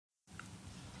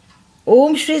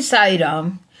ओम श्री साई राम।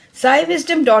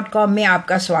 साईविजडम.com में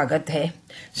आपका स्वागत है।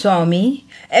 स्वामी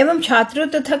एवं छात्रों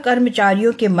तथा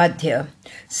कर्मचारियों के मध्य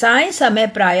साय समय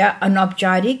प्रायः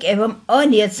अनौपचारिक एवं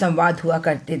अनियत संवाद हुआ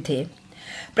करते थे।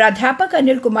 प्राध्यापक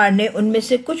अनिल कुमार ने उनमें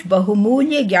से कुछ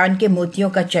बहुमूल्य ज्ञान के मोतियों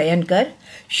का चयन कर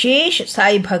शेष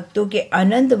साई भक्तों के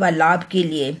आनंद व लाभ के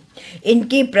लिए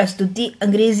इनकी प्रस्तुति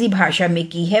अंग्रेजी भाषा में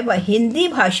की है व हिंदी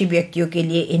भाषी व्यक्तियों के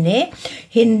लिए इन्हें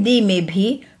हिंदी में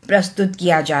भी प्रस्तुत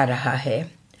किया जा रहा है।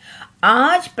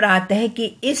 आज प्रातः के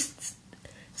इस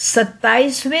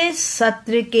 27वें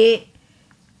सत्र के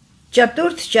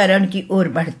चतुर्थ चरण की ओर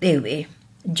बढ़ते हुए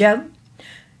जब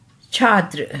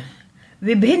छात्र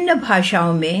विभिन्न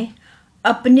भाषाओं में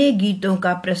अपने गीतों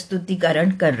का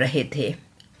प्रस्तुतिकरण कर रहे थे,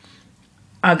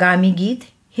 आगामी गीत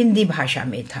हिंदी भाषा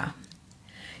में था।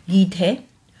 गीत है,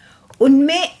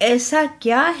 उनमें ऐसा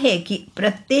क्या है कि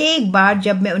प्रत्येक बार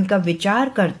जब मैं उनका विचार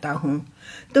करता हूं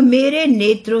तो मेरे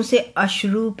नेत्रों से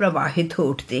अश्रु प्रवाहित हो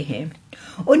उठते हैं।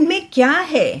 उनमें क्या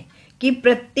है कि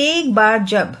प्रत्येक बार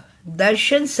जब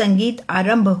दर्शन संगीत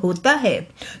आरंभ होता है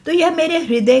तो यह मेरे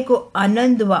हृदय को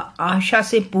आनंद व आशा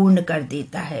से पूर्ण कर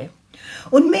देता है।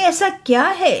 उनमें ऐसा क्या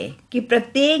है कि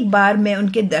प्रत्येक बार मैं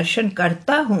उनके दर्शन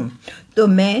करता हूं तो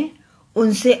मैं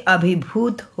उनसे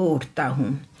अभिभूत हो उठता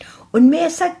हूं। उनमें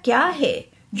ऐसा क्या है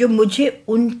जो मुझे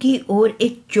उनकी ओर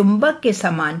एक चुंबक के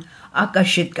समान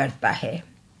आकर्षित करता है।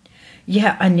 यह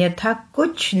अन्यथा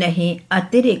कुछ नहीं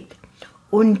अतिरिक्त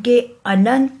उनके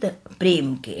अनंत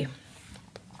प्रेम के।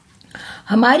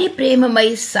 हमारी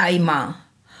प्रेममयी साई माँ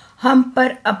हम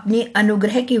पर अपनी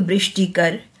अनुग्रह की वृष्टि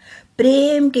कर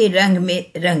प्रेम के रंग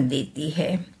में रंग देती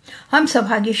है। हम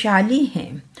सौभाग्यशाली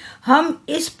हैं। हम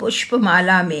इस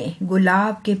पुष्पमाला में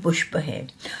गुलाब के पुष्प हैं।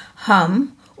 हम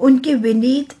उनके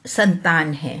विनीत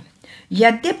संतान हैं।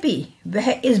 यद्यपि वह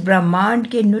इस ब्रह्मांड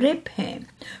के नुरिप हैं,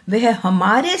 वह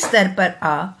हमारे स्तर पर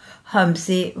आ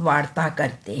हमसे वार्ता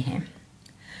करते हैं।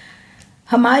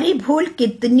 हमारी भूल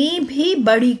कितनी भी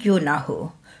बड़ी क्यों ना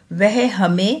हो, वह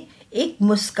हमें एक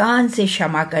मुस्कान से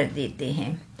क्षमा कर देते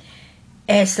हैं।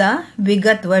 ऐसा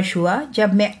विगत वर्ष हुआ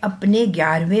जब मैं अपने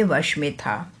 11वें वर्ष में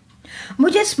था।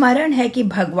 मुझे स्मरण है कि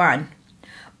भगवान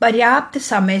पर्याप्त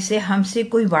समय से हमसे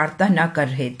कोई वार्ता न कर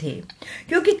रहे थे,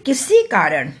 क्योंकि किसी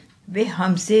कारण वे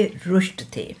हमसे रुष्ट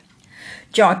थे।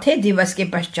 चौथे दिवस के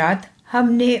पश्चात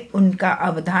हमने उनका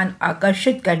अवधान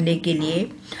आकर्षित करने के लिए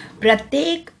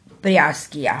प्रत्येक प्रयास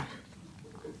किया।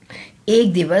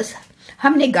 एक दिवस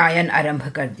हमने गायन आरंभ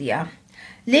कर दिया,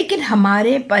 लेकिन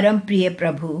हमारे परम प्रिय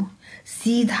प्रभु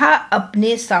सीधा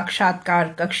अपने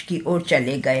साक्षात्कार कक्ष की ओर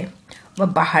चले गए व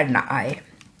बाहर न आए।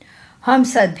 हम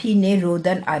सभी ने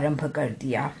रोदन आरंभ कर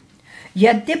दिया।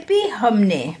 यद्यपि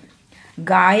हमने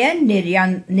गायन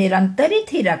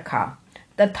निरंतरित ही रखा,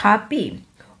 तथापि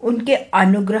उनके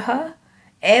अनुग्रह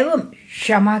एवं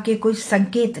क्षमा के कोई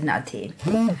संकेत न थे।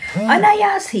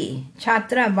 अनायास ही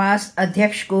छात्रावास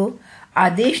अध्यक्ष को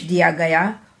आदेश दिया गया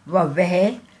व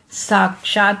वह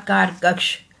साक्षात्कार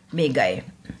कक्ष में गए।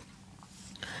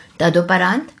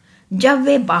 तदुपरांत जब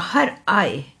वे बाहर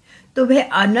आए तो वे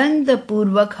आनंद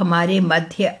पूर्वक हमारे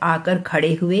मध्य आकर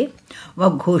खड़े हुए व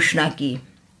घोषणा की,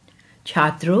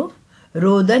 छात्रों,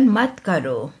 रोदन मत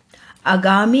करो।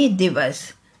 आगामी दिवस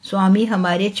स्वामी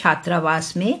हमारे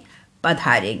छात्रावास में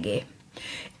पधारेंगे।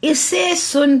 इसे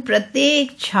सुन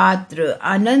प्रत्येक छात्र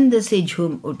आनंद से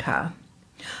झूम उठा।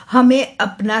 हमें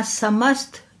अपना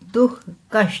समस्त दुख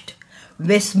कष्ट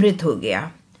विस्मृत हो गया।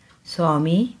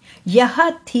 स्वामी, यह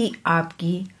थी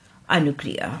आपकी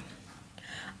अनुक्रिया।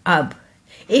 अब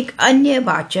एक अन्य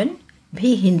वाचन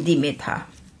भी हिंदी में था।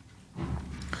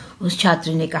 उस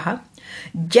छात्र ने कहा,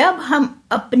 जब हम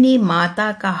अपनी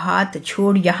माता का हाथ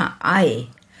छोड़ यहाँ आए,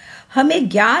 हमें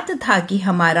ज्ञात था कि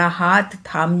हमारा हाथ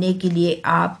थामने के लिए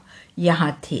आप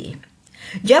यहाँ थे।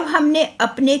 जब हमने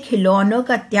अपने खिलौनों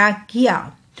का त्याग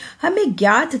किया, हमें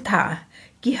ज्ञात था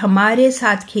कि हमारे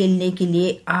साथ खेलने के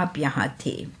लिए आप यहाँ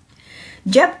थे।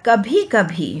 जब कभी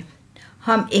कभी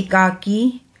हम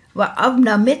एकाकी व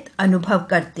अवनमित अनुभव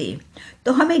करते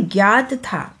तो हमें ज्ञात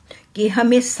था कि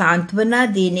हमें सांत्वना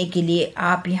देने के लिए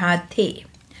आप यहाँ थे।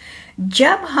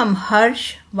 जब हम हर्ष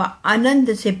व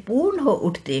आनंद से पूर्ण हो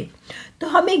उठते तो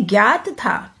हमें ज्ञात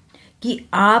था कि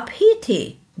आप ही थे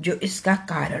जो इसका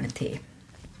कारण थे।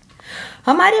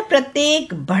 हमारे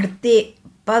प्रत्येक बढ़ते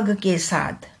पग के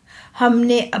साथ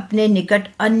हमने अपने निकट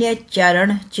अन्य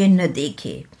चरण चिन्ह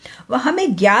देखे व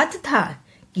हमें ज्ञात था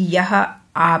कि यह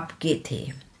आपके थे।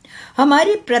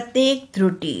 हमारी प्रत्येक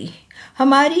त्रुटि,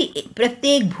 हमारी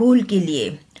प्रत्येक भूल के लिए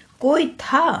कोई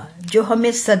था जो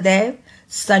हमें सदैव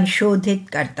संशोधित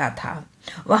करता था।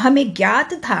 वह हमें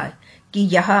ज्ञात था कि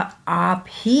यह आप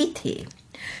ही थे।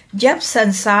 जब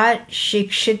संसार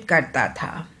शिक्षित करता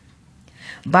था,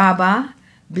 baa baa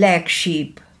black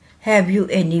sheep, have you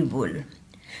any वुल,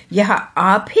 यह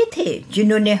आप ही थे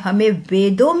जिन्होंने हमें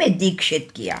वेदों में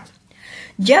दीक्षित किया।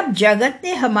 जब जगत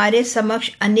ने हमारे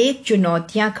समक्ष अनेक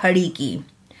चुनौतियां खड़ी की,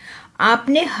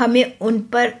 आपने हमें उन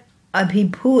पर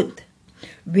अभिभूत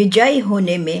विजयी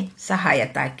होने में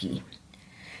सहायता की।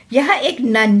 यह एक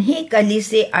नन्ही कली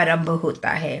से आरंभ होता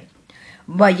है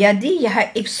व यदि यह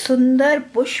एक सुंदर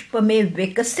पुष्प में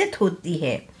विकसित होती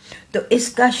है तो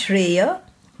इसका श्रेय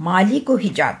माली को ही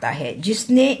जाता है,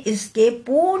 जिसने इसके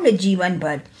पूर्ण जीवन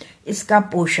भर इसका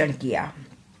पोषण किया।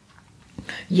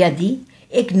 यदि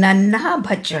एक नन्हा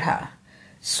बछड़ा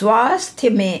स्वास्थ्य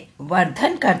में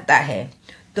वर्धन करता है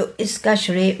तो इसका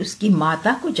श्रेय उसकी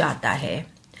माता को जाता है,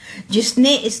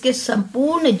 जिसने इसके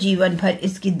संपूर्ण जीवन भर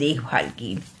इसकी देखभाल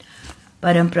की।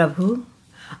 परम प्रभु,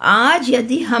 आज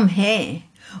यदि हम हैं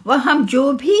व हम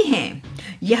जो भी हैं,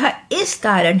 यह इस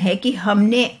कारण है कि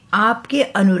हमने आपके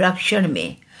अनुरक्षण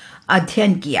में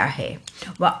अध्ययन किया है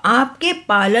व आपके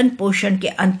पालन पोषण के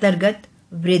अंतर्गत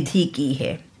वृद्धि की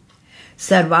है।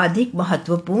 सर्वाधिक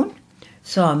महत्वपूर्ण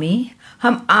स्वामी,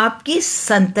 हम आपकी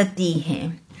संतति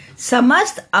हैं।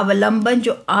 समस्त अवलंबन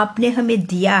जो आपने हमें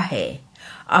दिया है,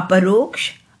 अपरोक्ष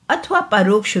अथवा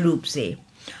परोक्ष रूप से,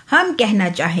 हम कहना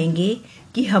चाहेंगे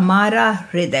कि हमारा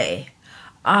हृदय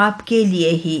आपके लिए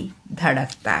ही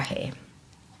धड़कता है।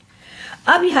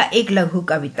 अब यह एक लघु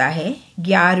कविता है,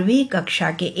 11वीं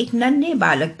कक्षा के एक नन्हे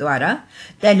बालक द्वारा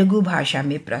तेलुगु भाषा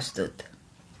में प्रस्तुत।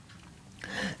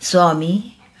 स्वामी,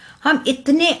 हम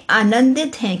इतने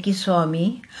आनंदित हैं कि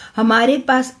स्वामी, हमारे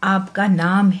पास आपका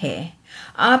नाम है।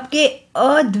 आपके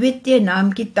अद्वितीय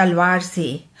नाम की तलवार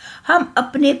से हम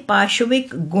अपने पाशविक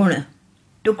गुण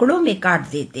टुकड़ों में काट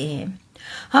देते हैं।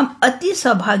 हम अति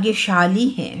सौभाग्यशाली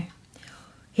हैं।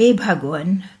 हे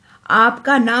भगवान,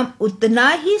 आपका नाम उतना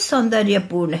ही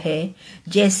सौंदर्यपूर्ण है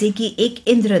जैसे कि एक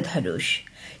इंद्रधनुष।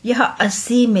 यह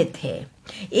असीमित है,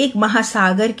 एक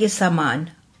महासागर के समान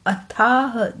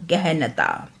अथाह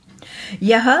गहनता।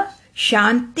 यह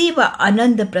शांति व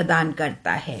आनंद प्रदान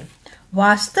करता है।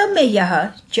 वास्तव में यह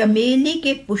चमेली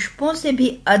के पुष्पों से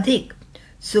भी अधिक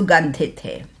सुगंधित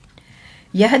है।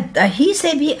 यह दही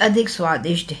से भी अधिक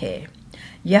स्वादिष्ट है।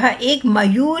 यह एक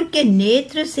मयूर के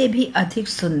नेत्र से भी अधिक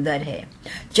सुंदर है,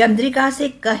 चंद्रिका से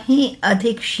कहीं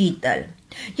अधिक शीतल।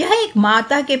 यह एक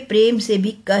माता के प्रेम से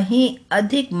भी कहीं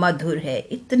अधिक मधुर है,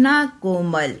 इतना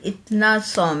कोमल, इतना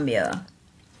सौम्य।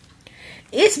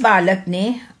 इस बालक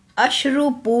ने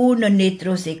अश्रुपूर्ण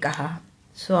नेत्रों से कहा,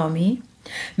 स्वामी,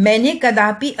 मैंने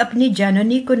कदापि अपनी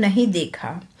जननी को नहीं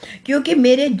देखा, क्योंकि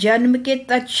मेरे जन्म के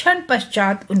तत्क्षण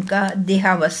पश्चात उनका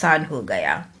देहावसान हो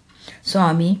गया।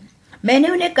 स्वामी, मैंने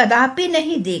उन्हें कदापि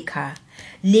नहीं देखा,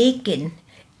 लेकिन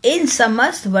इन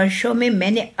समस्त वर्षों में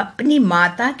मैंने अपनी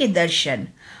माता के दर्शन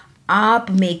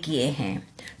आप में किए हैं।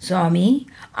 स्वामी,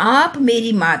 आप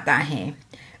मेरी माता हैं।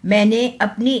 मैंने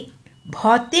अपनी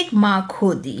भौतिक माँ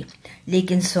खो दी,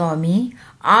 लेकिन स्वामी,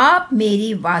 आप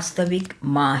मेरी वास्तविक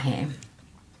माँ हैं।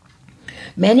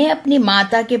 मैंने अपनी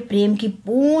माता के प्रेम की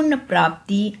पूर्ण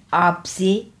प्राप्ति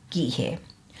आपसे की है।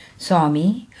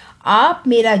 स्वामी, आप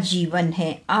मेरा जीवन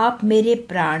है, आप मेरे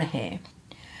प्राण हैं।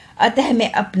 अतः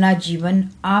मैं अपना जीवन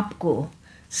आपको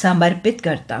समर्पित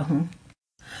करता हूँ।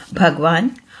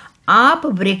 भगवान, आप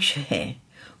वृक्ष हैं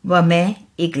व मैं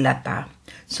एक लता।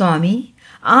 स्वामी,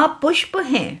 आप पुष्प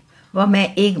हैं व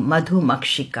मैं एक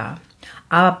मधुमक्षिका।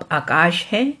 आप आकाश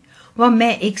हैं व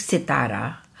मैं एक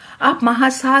सितारा। आप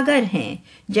महासागर हैं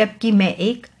जबकि मैं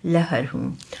एक लहर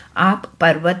हूँ। आप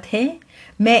पर्वत हैं,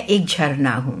 मैं एक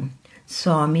झरना हूँ।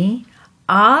 स्वामी,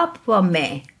 आप व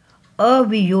मैं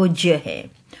अवियोज्य है।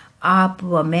 आप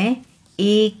व मैं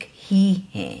एक ही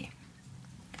हैं।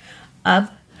 अब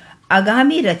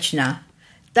आगामी रचना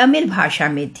तमिल भाषा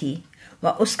में थी व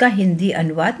उसका हिंदी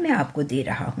अनुवाद मैं आपको दे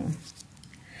रहा हूँ।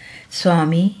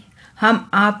 स्वामी, हम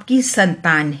आपकी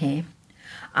संतान हैं।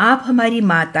 आप हमारी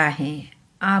माता हैं।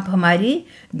 आप हमारी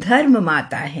धर्म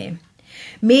माता हैं।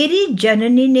 मेरी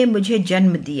जननी ने मुझे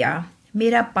जन्म दिया,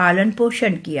 मेरा पालन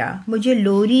पोषण किया, मुझे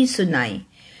लोरी सुनाई,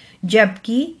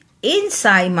 जबकि इन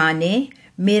साई माँ ने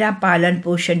मेरा पालन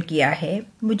पोषण किया है,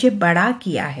 मुझे बड़ा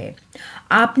किया है।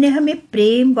 आपने हमें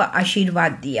प्रेम व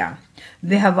आशीर्वाद दिया,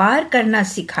 व्यवहार करना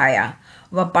सिखाया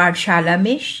व पाठशाला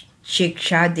में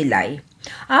शिक्षा दिलाई।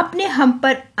 आपने हम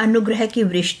पर अनुग्रह की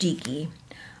वृष्टि की,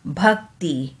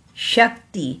 भक्ति,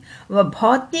 शक्ति व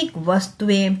भौतिक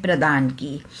वस्तुएं प्रदान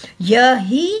की।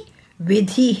 यही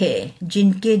विधि है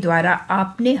जिनके द्वारा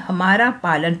आपने हमारा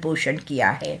पालन पोषण किया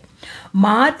है।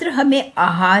 मात्र हमें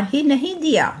आहार ही नहीं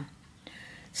दिया,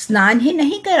 स्नान ही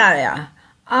नहीं कराया,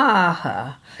 आह,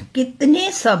 कितने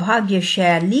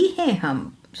सौभाग्यशाली हैं हम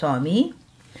स्वामी।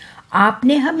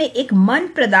 आपने हमें एक मन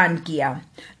प्रदान किया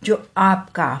जो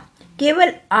आपका,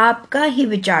 केवल आपका ही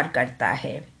विचार करता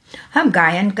है। हम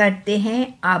गायन करते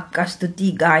हैं, आपका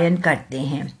स्तुति गायन करते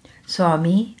हैं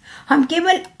स्वामी। हम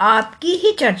केवल आपकी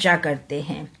ही चर्चा करते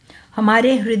हैं।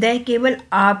 हमारे हृदय केवल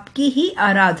आपकी ही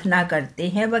आराधना करते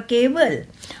हैं व केवल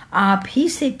आप ही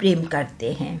से प्रेम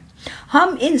करते हैं।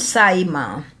 हम इन साई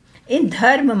माँ, इन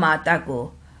धर्म माता को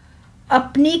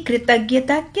अपनी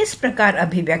कृतज्ञता किस प्रकार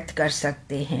अभिव्यक्त कर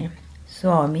सकते हैं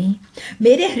स्वामी।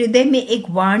 मेरे हृदय में एक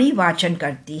वाणी वाचन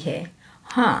करती है।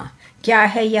 हाँ, क्या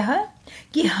है यह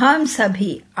कि हम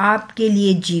सभी आपके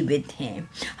लिए जीवित हैं।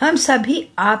 हम सभी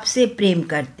आपसे प्रेम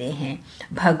करते हैं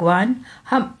भगवान।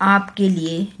 हम आपके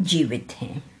लिए जीवित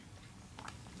हैं।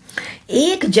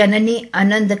 एक जननी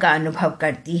आनंद का अनुभव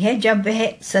करती है जब वह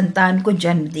संतान को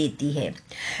जन्म देती है,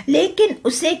 लेकिन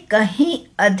उसे कहीं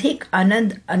अधिक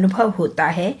आनंद अनुभव होता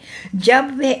है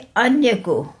जब वह अन्य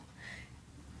को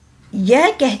यह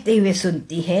कहते हुए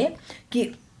सुनती है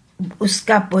कि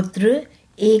उसका पुत्र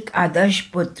एक आदर्श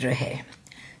पुत्र है।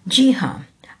 जी हाँ,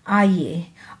 आइए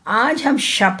आज हम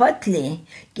शपथ लें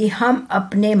कि हम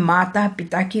अपने माता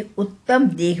पिता की उत्तम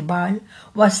देखभाल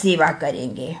व सेवा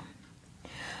करेंगे।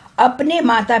 अपने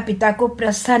माता पिता को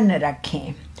प्रसन्न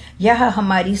रखें। यह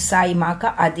हमारी साई माँ का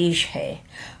आदेश है,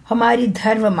 हमारी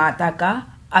धर्म माता का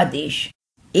आदेश,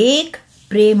 एक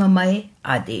प्रेममय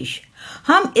आदेश।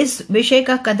 हम इस विषय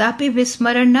का कदापि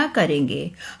विस्मरण न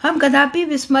करेंगे। हम कदापि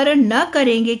विस्मरण न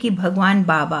करेंगे कि भगवान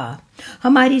बाबा,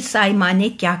 हमारी साई माँ ने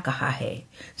क्या कहा है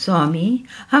स्वामी।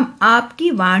 हम आपकी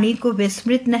वाणी को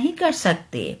विस्मृत नहीं कर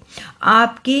सकते।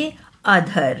 आपके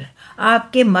अधर,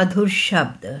 आपके मधुर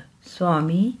शब्द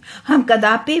स्वामी, हम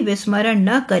कदापि विस्मरण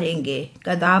न करेंगे,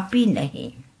 कदापि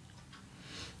नहीं।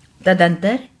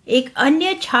 तदंतर एक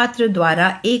अन्य छात्र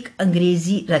द्वारा एक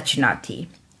अंग्रेजी रचना थी।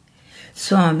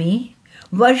 स्वामी,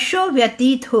 वर्षों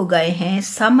व्यतीत हो गए हैं,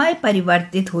 समय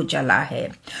परिवर्तित हो चला है,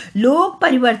 लोग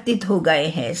परिवर्तित हो गए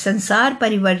हैं, संसार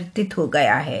परिवर्तित हो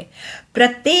गया है,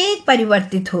 प्रत्येक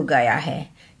परिवर्तित हो गया है,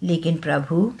 लेकिन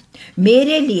प्रभु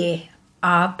मेरे लिए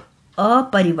आप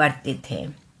अपरिवर्तित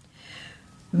हैं।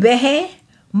 वह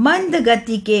मंद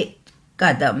गति के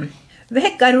कदम, वह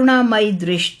करुणामयी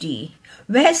दृष्टि,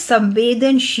 वह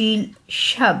संवेदनशील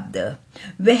शब्द,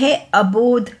 वह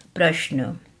अबोध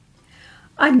प्रश्न।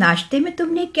 आज नाश्ते में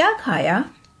तुमने क्या खाया?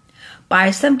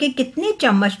 पायसम के कितने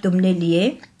चम्मच तुमने लिए?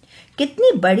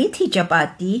 कितनी बड़ी थी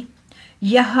चपाती?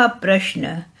 यह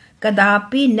प्रश्न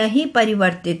कदापि नहीं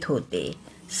परिवर्तित होते,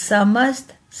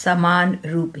 समस्त समान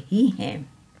रूप ही हैं।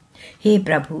 हे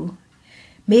प्रभु,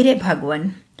 मेरे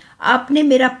भगवन, आपने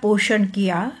मेरा पोषण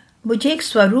किया, मुझे एक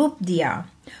स्वरूप दिया,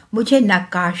 मुझे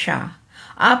नकाशा।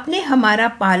 आपने हमारा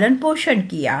पालन पोषण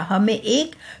किया, हमें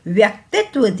एक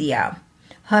व्यक्तित्व दिया,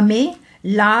 हमें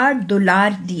लाड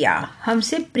दुलार दिया,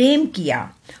 हमसे प्रेम किया।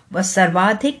 वह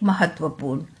सर्वाधिक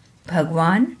महत्वपूर्ण,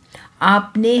 भगवान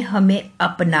आपने हमें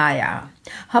अपनाया।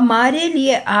 हमारे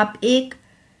लिए आप एक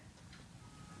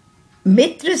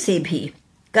मित्र से भी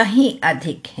कहीं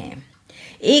अधिक हैं,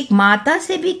 एक माता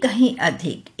से भी कहीं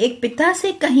अधिक, एक पिता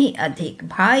से कहीं अधिक,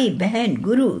 भाई बहन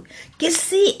गुरु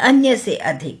किसी अन्य से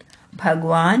अधिक।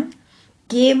 भगवान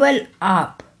केवल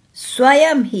आप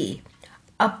स्वयं ही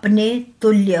अपने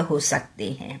तुल्य हो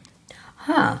सकते हैं।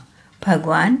 हाँ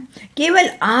भगवान, केवल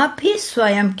आप ही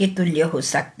स्वयं के तुल्य हो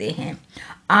सकते हैं।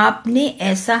 आपने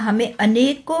ऐसा हमें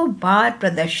अनेकों बार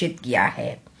प्रदर्शित किया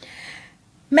है।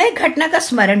 मैं घटना का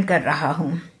स्मरण कर रहा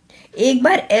हूँ। एक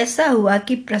बार ऐसा हुआ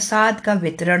कि प्रसाद का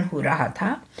वितरण हो रहा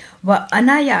था। वह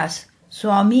अनायास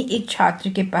स्वामी एक छात्र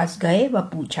के पास गए व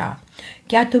पूछा,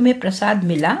 क्या तुम्हें प्रसाद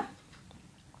मिला?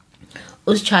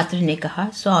 उस छात्र ने कहा,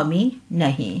 स्वामी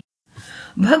नहीं।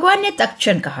 भगवान ने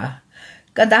तत्क्षण कहा,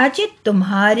 कदाचित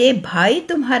तुम्हारे भाई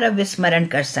तुम्हारा विस्मरण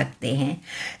कर सकते हैं,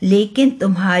 लेकिन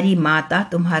तुम्हारी माता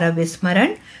तुम्हारा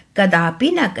विस्मरण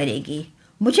कदापि न करेगी।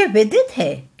 मुझे विदित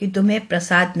है कि तुम्हें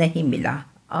प्रसाद नहीं मिला।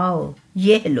 आओ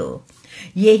ये लो।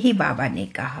 यही बाबा ने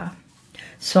कहा।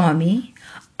 स्वामी,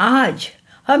 आज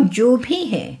हम जो भी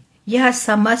हैं, यह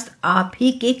समस्त आप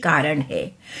ही के कारण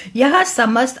है। यह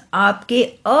समस्त आपके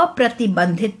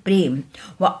अप्रतिबंधित प्रेम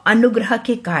व अनुग्रह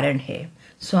के कारण है।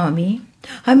 स्वामी,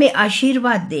 हमें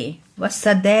आशीर्वाद दें व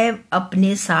सदैव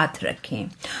अपने साथ रखें।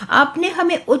 आपने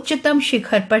हमें उच्चतम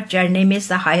शिखर पर चढ़ने में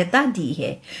सहायता दी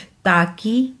है,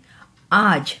 ताकि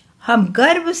आज हम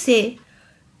गर्व से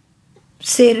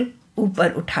सिर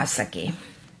ऊपर उठा सके।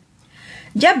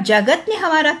 जब जगत ने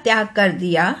हमारा त्याग कर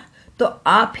दिया तो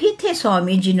आप ही थे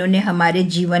स्वामी जिन्होंने हमारे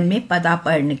जीवन में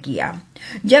पदार्पण किया।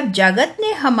 जब जगत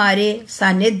ने हमारे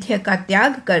सानिध्य का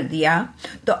त्याग कर दिया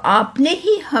तो आपने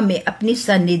ही हमें अपनी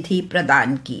सन्निधि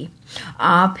प्रदान की।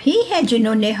 आप ही हैं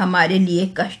जिन्होंने हमारे लिए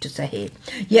कष्ट सहे।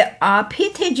 यह आप ही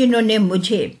थे जिन्होंने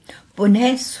मुझे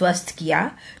पुनः स्वस्थ किया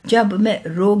जब मैं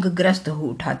रोगग्रस्त हो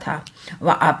उठा था।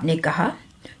 वह आपने कहा,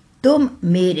 तुम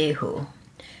मेरे हो,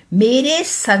 मेरे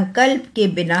संकल्प के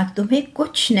बिना तुम्हें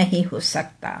कुछ नहीं हो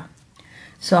सकता।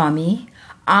 स्वामी,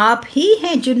 आप ही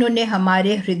हैं जिन्होंने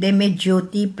हमारे हृदय में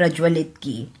ज्योति प्रज्वलित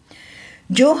की,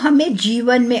 जो हमें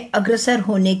जीवन में अग्रसर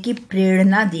होने की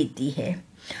प्रेरणा देती है।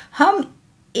 हम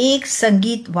एक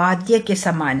संगीत वाद्य के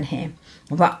समान हैं,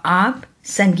 व आप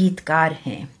संगीतकार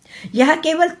हैं। यह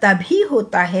केवल तभी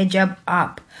होता है जब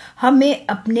आप हमें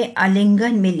अपने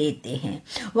आलिंगन में लेते हैं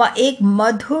व एक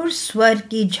मधुर स्वर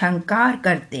की झंकार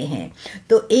करते हैं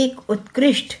तो एक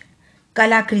उत्कृष्ट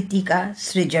कलाकृति का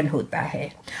सृजन होता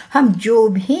है। हम जो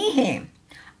भी हैं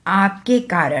आपके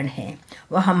कारण हैं,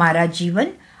 वह हमारा जीवन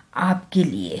आपके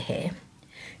लिए है।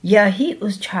 यही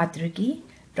उस छात्र की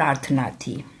प्रार्थना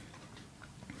थी।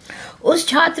 उस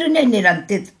छात्र ने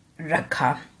निरंतर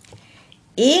रखा।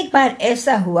 एक बार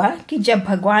ऐसा हुआ कि जब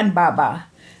भगवान बाबा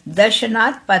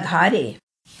दर्शनार्थ पधारे,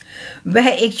 वह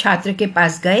एक छात्र के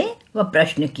पास गए व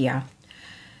प्रश्न किया,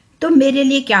 तुम मेरे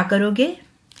लिए क्या करोगे?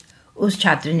 उस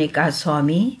छात्र ने कहा,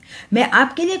 स्वामी, मैं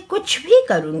आपके लिए कुछ भी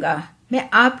करूंगा। मैं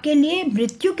आपके लिए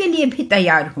मृत्यु के लिए भी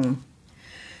तैयार हूं।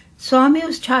 स्वामी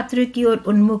उस छात्र की ओर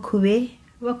उन्मुख हुए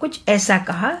व कुछ ऐसा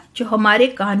कहा जो हमारे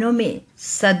कानों में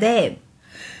सदैव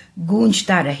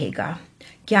गूंजता रहेगा।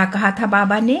 क्या कहा था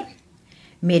बाबा ने?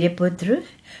 मेरे पुत्र,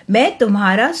 मैं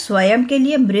तुम्हारा स्वयं के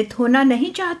लिए मृत होना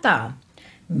नहीं चाहता।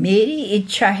 मेरी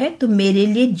इच्छा है तुम मेरे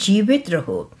लिए जीवित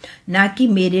रहो, ना कि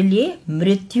मेरे लिए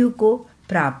मृत्यु को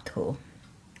प्राप्त हो।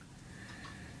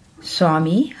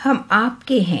 स्वामी, हम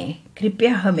आपके हैं।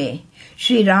 कृपया हमें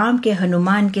श्री राम के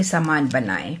हनुमान के समान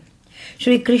बनाएं,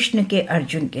 श्री कृष्ण के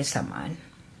अर्जुन के समान।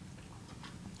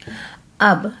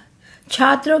 अब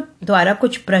छात्रों द्वारा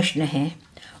कुछ प्रश्न हैं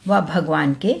व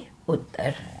भगवान के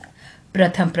उत्तर।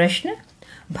 प्रथम प्रश्न,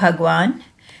 भगवान,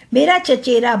 मेरा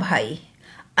चचेरा भाई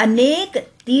अनेक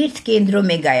तीर्थ केंद्रों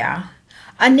में गया,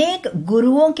 अनेक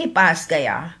गुरुओं के पास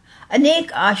गया,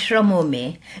 अनेक आश्रमों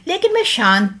में, लेकिन मैं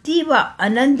शांति व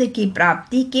आनंद की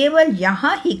प्राप्ति केवल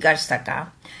यहाँ ही कर सका।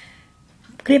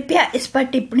 कृपया इस पर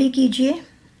टिप्पणी कीजिए।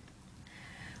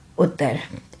 उत्तर,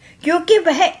 क्योंकि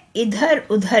वह इधर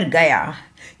उधर गया,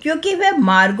 क्योंकि वह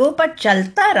मार्गों पर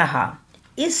चलता रहा,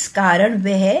 इस कारण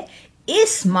वह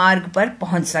इस मार्ग पर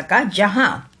पहुंच सका जहां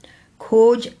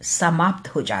खोज समाप्त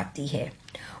हो जाती है।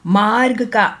 मार्ग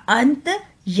का अंत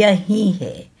यही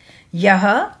है। यह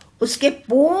उसके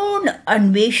पूर्ण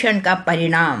अन्वेषण का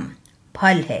परिणाम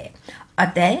फल है।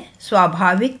 अतः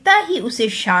स्वाभाविकता ही उसे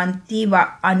शांति व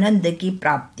आनंद की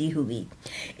प्राप्ति हुई।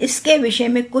 इसके विषय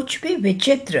में कुछ भी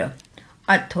विचित्र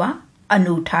अथवा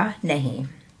अनूठा नहीं।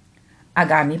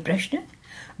 आगामी प्रश्न,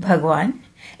 भगवान,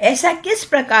 ऐसा किस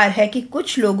प्रकार है कि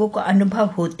कुछ लोगों को अनुभव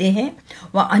होते हैं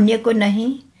व अन्य को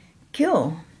नहीं?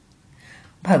 क्यों?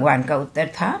 भगवान का उत्तर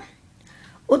था,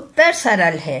 उत्तर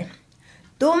सरल है।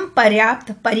 तुम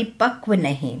पर्याप्त परिपक्व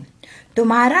नहीं,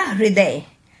 तुम्हारा हृदय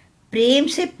प्रेम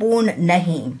से पूर्ण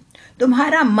नहीं,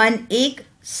 तुम्हारा मन एक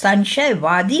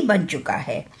संशयवादी बन चुका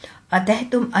है, अतः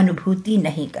तुम अनुभूति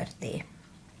नहीं करते।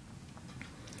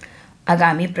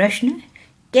 आगामी प्रश्न,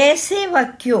 कैसे व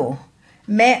क्यों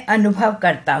मैं अनुभव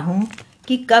करता हूं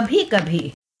कि कभी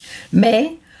कभी मैं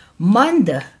मंद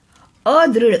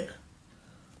अदृढ़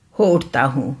हो उठता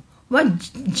हूं व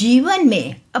जीवन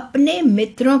में अपने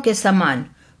मित्रों के समान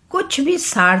कुछ भी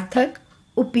सार्थक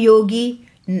उपयोगी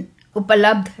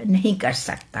उपलब्ध नहीं कर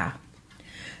सकता?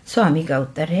 स्वामी का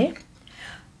उत्तर है,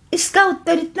 इसका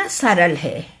उत्तर इतना सरल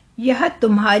है। यह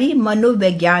तुम्हारी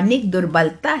मनोवैज्ञानिक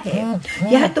दुर्बलता है,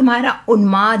 यह तुम्हारा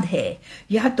उन्माद है,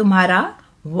 यह तुम्हारा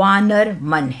वानर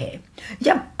मन है।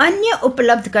 जब अन्य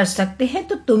उपलब्ध कर सकते हैं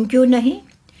तो तुम क्यों नहीं?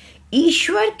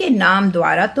 ईश्वर के नाम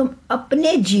द्वारा तुम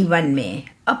अपने जीवन में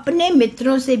अपने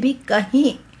मित्रों से भी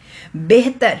कहीं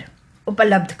बेहतर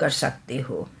उपलब्ध कर सकते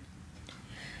हो।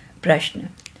 प्रश्न,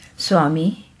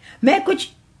 स्वामी, मैं कुछ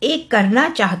एक करना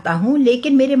चाहता हूं,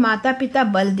 लेकिन मेरे माता पिता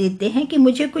बल देते हैं कि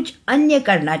मुझे कुछ अन्य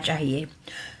करना चाहिए।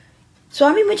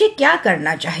 स्वामी, मुझे क्या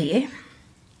करना चाहिए?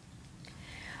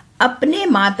 अपने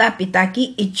माता पिता की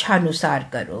इच्छा अनुसार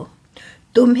करो।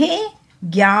 तुम्हें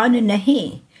ज्ञान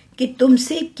नहीं कि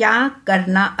तुमसे क्या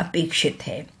करना अपेक्षित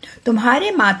है।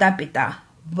 तुम्हारे माता पिता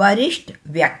वरिष्ठ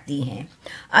व्यक्ति हैं,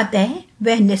 अतः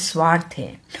वह निस्वार्थ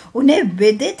हैं। उन्हें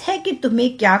विदित है कि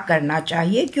तुम्हें क्या करना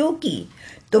चाहिए, क्योंकि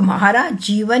तुम्हारा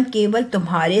जीवन केवल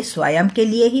तुम्हारे स्वयं के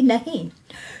लिए ही नहीं,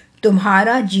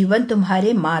 तुम्हारा जीवन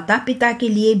तुम्हारे माता पिता के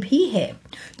लिए भी है,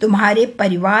 तुम्हारे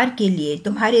परिवार के लिए,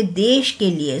 तुम्हारे देश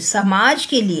के लिए, समाज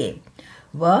के लिए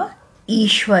व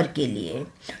ईश्वर के लिए।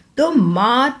 तुम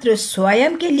मात्र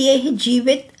स्वयं के लिए ही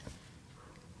जीवित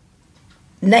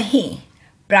नहीं,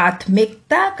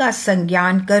 प्राथमिकता का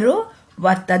संज्ञान करो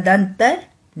व तदंतर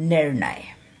निर्णय।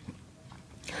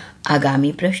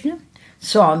 आगामी प्रश्न।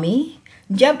 स्वामी,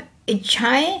 जब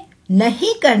इच्छाएं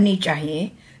नहीं करनी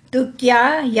चाहिए तो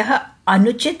क्या यह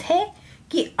अनुचित है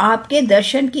कि आपके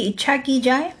दर्शन की इच्छा की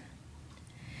जाए?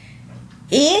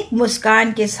 एक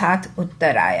मुस्कान के साथ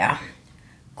उत्तर आया,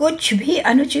 कुछ भी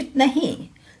अनुचित नहीं।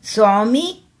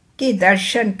 स्वामी के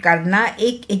दर्शन करना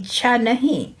एक इच्छा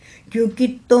नहीं,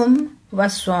 क्योंकि तुम व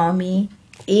स्वामी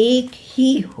एक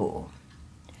ही हो।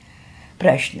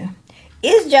 प्रश्न।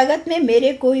 इस जगत में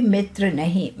मेरे कोई मित्र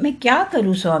नहीं, मैं क्या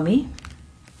करूं स्वामी?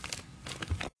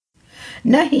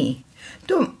 नहीं,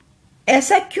 तुम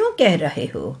ऐसा क्यों कह रहे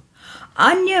हो?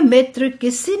 अन्य मित्र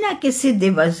किसी न किसी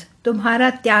दिवस तुम्हारा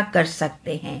त्याग कर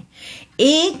सकते हैं।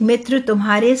 एक मित्र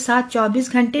तुम्हारे साथ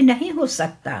 24 घंटे नहीं हो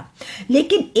सकता,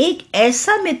 लेकिन एक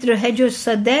ऐसा मित्र है जो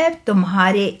सदैव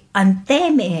तुम्हारे अंतः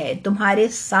में है, तुम्हारे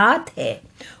साथ है,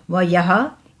 वह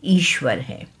यह ईश्वर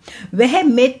है। वह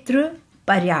मित्र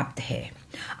पर्याप्त है।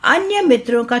 अन्य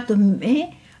मित्रों का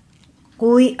तुम्हें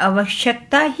कोई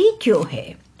आवश्यकता ही क्यों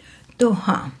है? तो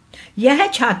हाँ, यह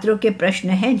छात्रों के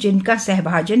प्रश्न हैं जिनका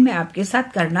सहभाजन मैं आपके साथ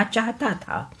करना चाहता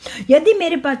था। यदि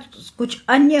मेरे पास कुछ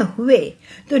अन्य हुए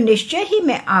तो निश्चय ही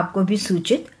मैं आपको भी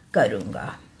सूचित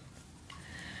करूंगा।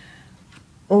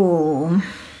 ओम।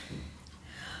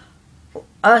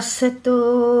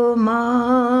 असतो मा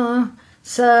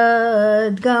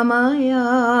सद्गमय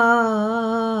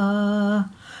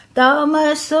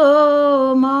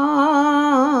तमसो मा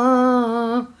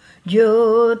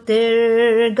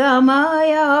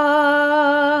ज्योतिर्गमय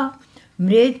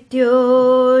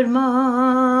मृत्योर्मा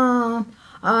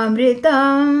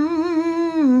अमृतं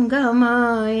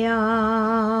गमय।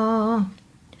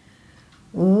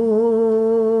 ॐ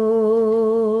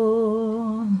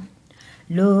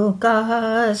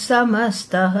लोकाः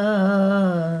समस्तः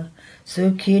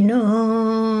सुखिनो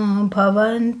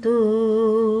भवन्तु।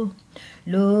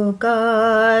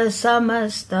 लोकाः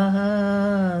समस्तः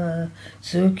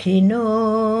सुखिनो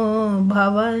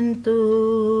भवन्तु।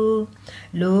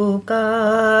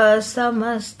 लोकाः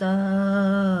समस्तः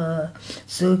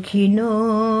सुखिनो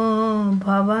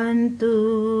भवन्तु।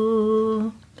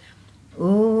 ॐ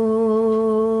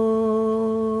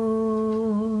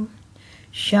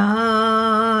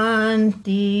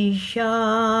शान्ति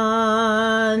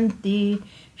शान्ति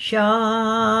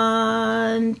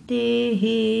शान्तिः।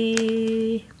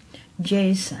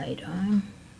 जय साई राम।